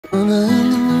Sun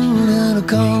and the moon had a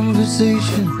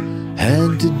conversation,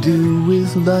 had to do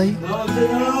with light.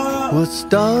 What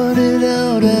started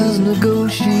out as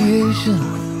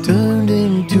negotiation turned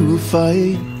into a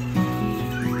fight.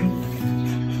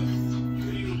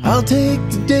 I'll take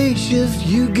the day shift,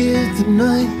 you get the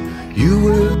night. You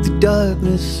work the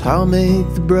darkness, I'll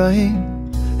make the bright.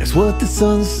 That's what the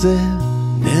sun said,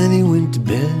 then he went to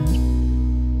bed.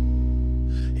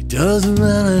 It doesn't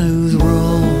matter who's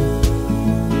wrong,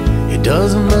 it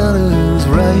doesn't matter who's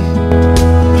right.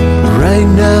 Right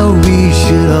now we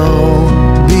should all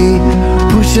be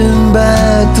pushing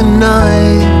back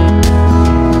tonight.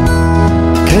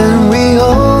 Can we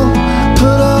all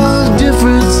put our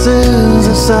differences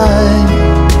aside?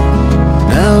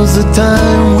 Now's the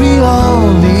time we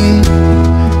all need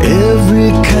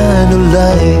every kind of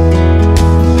light.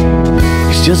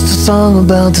 It's just a song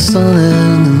about the sun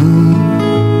and the moon.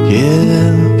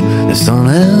 Yeah, the sun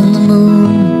and the moon.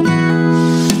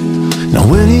 Now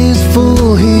when he's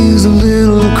full, he's a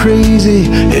little crazy.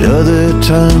 At other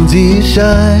times he's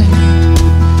shy.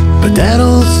 But that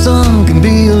old sun can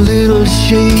be a little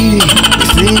shady. He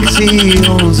thinks he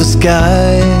owns the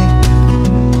sky.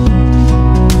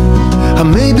 I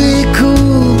may be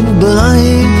cool, but I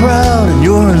ain't proud. And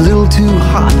you're a little too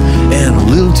hot and a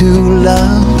little too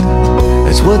loud.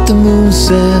 That's what the moon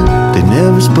said, they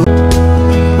never spoke.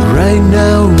 Right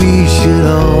now we should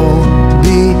all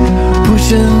be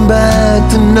pushing back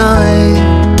tonight.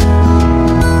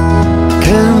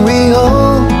 Can we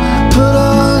all put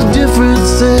our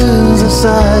differences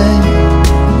aside?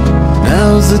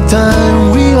 Now's the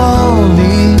time we all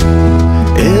need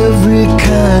every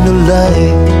kind of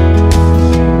light.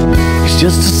 It's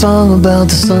just a song about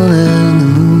the sun and the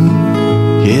moon.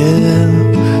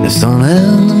 Yeah, the sun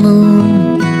and the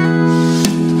moon.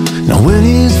 Now when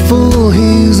he's full,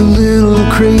 he's a little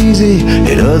crazy.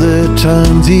 At other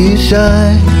times he's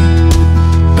shy.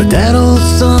 But that old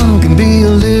sun can be a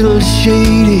little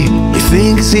shady. He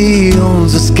thinks he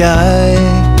owns the sky.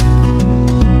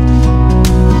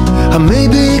 I may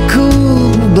be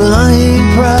cool, but I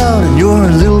ain't proud. And you're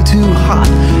a little too hot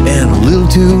and a little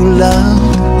too loud.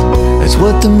 That's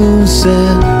what the moon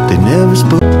said, they never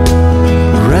spoke.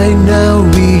 Right now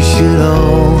we should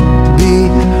all be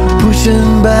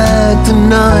pushing back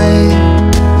tonight.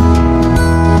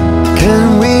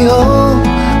 Can we all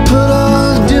put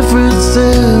our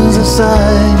differences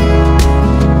aside?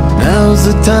 Now's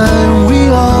the time we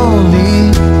all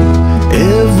need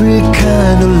every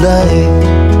kind of light.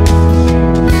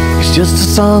 It's just a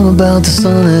song about the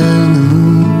sun and the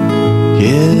moon.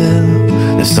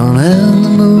 Yeah, the sun and the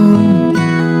moon.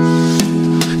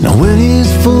 Now when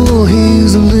he's full,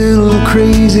 he's a little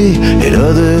crazy. At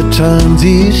other times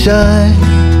he's shy.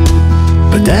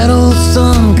 But that old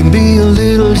sun can be a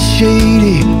little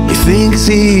shady. He thinks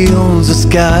he owns the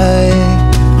sky.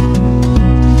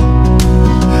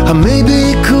 I may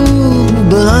be cool,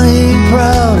 but I ain't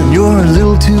proud. And you're a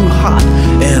little too hot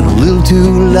and a little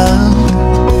too loud.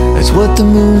 That's what the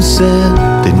moon said,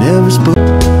 they never spoke.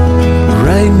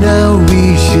 Right now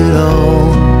we should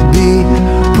all be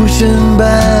pushing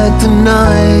back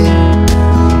tonight.